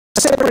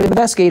separate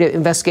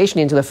investigation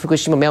into the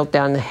Fukushima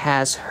meltdown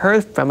has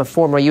heard from a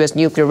former U.S.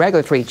 nuclear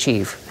regulatory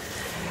chief.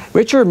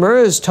 Richard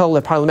Mers told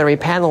the parliamentary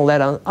panel that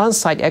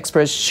on-site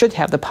experts should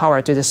have the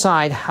power to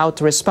decide how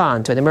to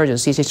respond to an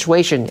emergency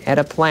situation at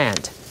a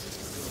plant.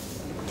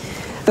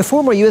 The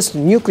former U.S.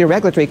 Nuclear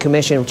Regulatory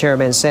Commission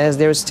chairman says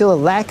there is still a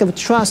lack of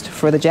trust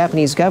for the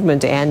Japanese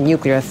government and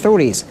nuclear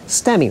authorities,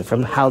 stemming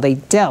from how they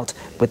dealt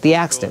with the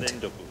accident.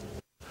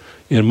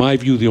 In my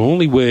view, the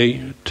only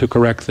way to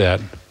correct that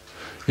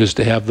is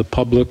to have the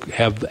public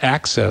have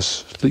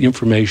access to the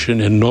information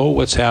and know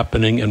what's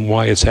happening and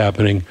why it's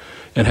happening,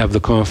 and have the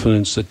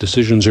confidence that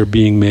decisions are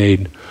being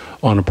made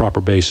on a proper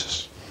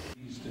basis.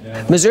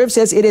 Meserve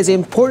says it is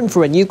important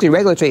for nuclear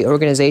regulatory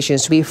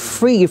organizations to be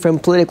free from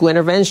political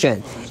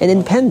intervention and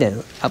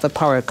independent of a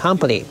power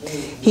company.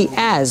 He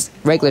adds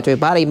regulatory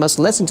body must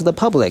listen to the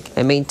public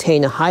and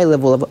maintain a high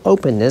level of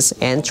openness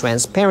and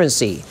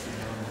transparency.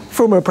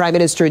 Former Prime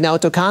Minister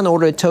Naoto Kan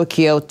ordered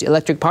Tokyo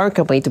Electric Power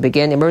Company to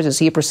begin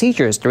emergency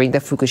procedures during the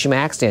Fukushima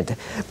accident.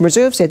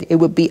 Meserve said it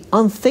would be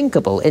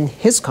unthinkable in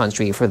his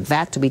country for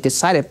that to be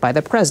decided by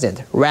the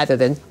president rather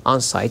than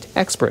on-site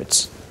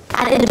experts.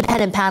 An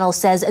independent panel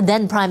says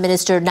then Prime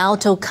Minister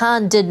Naoto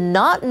Kan did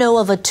not know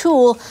of a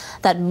tool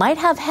that might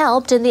have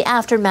helped in the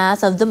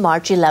aftermath of the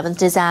March 11th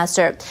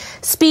disaster.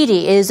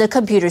 SPEEDY is a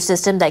computer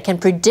system that can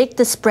predict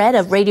the spread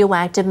of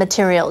radioactive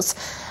materials.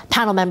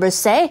 Panel members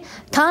say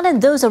Kan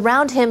and those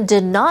around him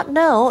did not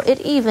know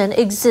it even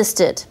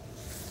existed.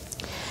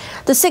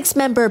 The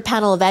 6-member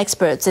panel of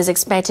experts is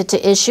expected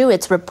to issue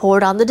its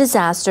report on the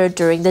disaster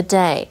during the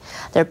day.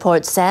 The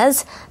report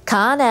says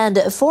Kan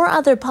and 4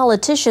 other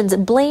politicians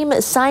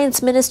blame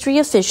Science Ministry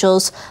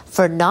officials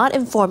for not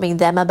informing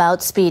them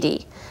about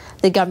SPEEDY.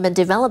 The government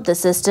developed the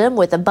system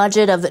with a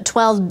budget of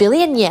 12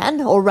 billion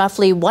yen, or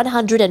roughly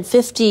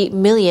 150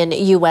 million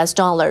US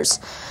dollars.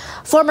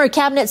 Former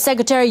Cabinet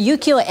Secretary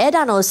Yukio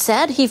Edano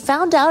said he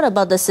found out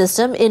about the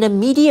system in a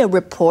media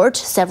report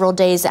several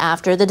days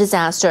after the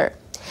disaster.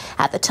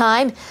 At the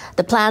time,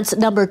 the plant's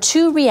number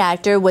 2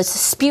 reactor was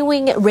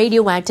spewing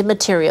radioactive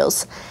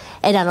materials.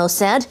 Edano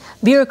said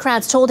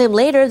bureaucrats told him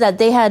later that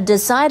they had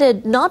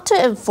decided not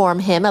to inform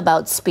him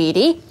about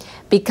SPEEDY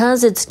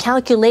because its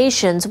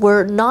calculations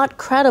were not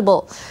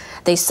credible.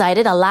 They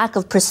cited a lack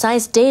of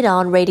precise data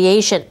on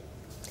radiation.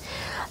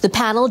 The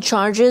panel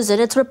charges in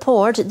its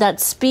report that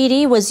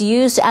SPEEDY was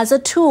used as a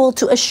tool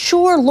to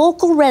assure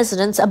local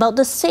residents about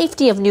the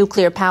safety of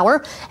nuclear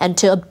power and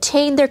to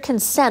obtain their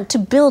consent to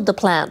build the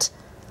plant.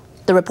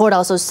 The report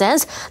also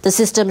says the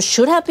system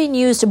should have been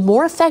used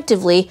more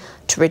effectively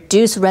to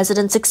reduce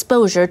residents'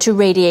 exposure to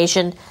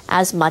radiation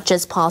as much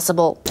as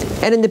possible.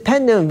 An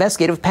independent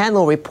investigative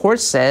panel report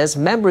says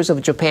members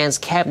of Japan's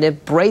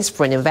cabinet braced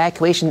for an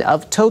evacuation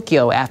of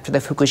Tokyo after the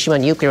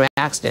Fukushima nuclear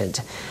accident.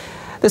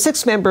 The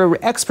 6-member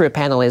expert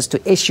panel is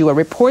to issue a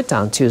report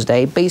on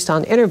Tuesday based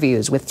on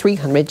interviews with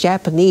 300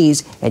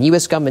 Japanese and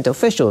U.S. government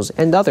officials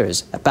and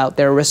others about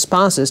their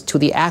responses to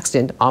the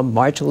accident on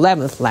March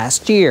 11th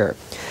last year.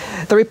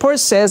 The report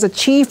says the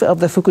chief of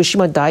the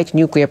Fukushima Daiichi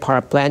nuclear power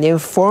plant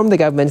informed the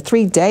government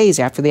 3 days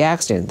after the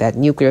accident that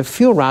nuclear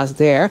fuel rods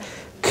there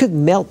could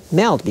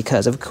melt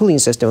because of cooling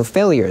system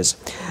failures.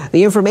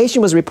 The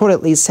information was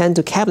reportedly sent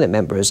to cabinet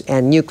members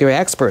and nuclear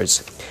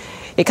experts.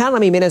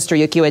 Economy Minister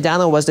Yukio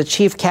Edano was the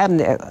chief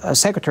cabinet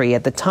secretary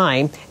at the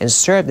time and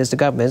served as the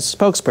government's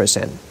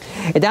spokesperson.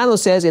 Edano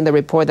says in the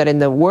report that in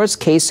the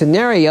worst-case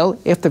scenario,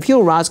 if the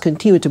fuel rods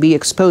continue to be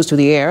exposed to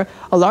the air,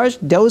 a large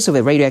dose of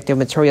the radioactive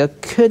material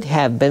could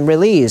have been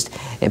released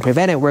and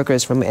prevented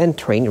workers from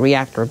entering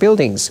reactor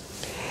buildings.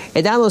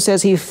 Edano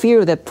says he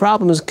feared that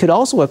problems could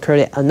also occur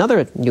at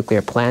another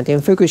nuclear plant in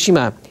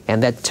Fukushima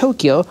and that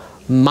Tokyo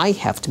might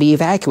have to be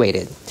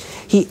evacuated.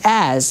 He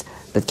adds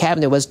the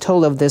cabinet was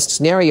told of this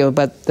scenario,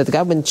 but that the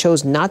government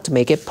chose not to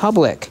make it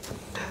public.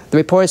 The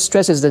report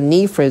stresses the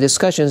need for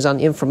discussions on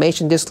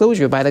information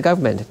disclosure by the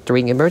government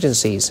during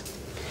emergencies.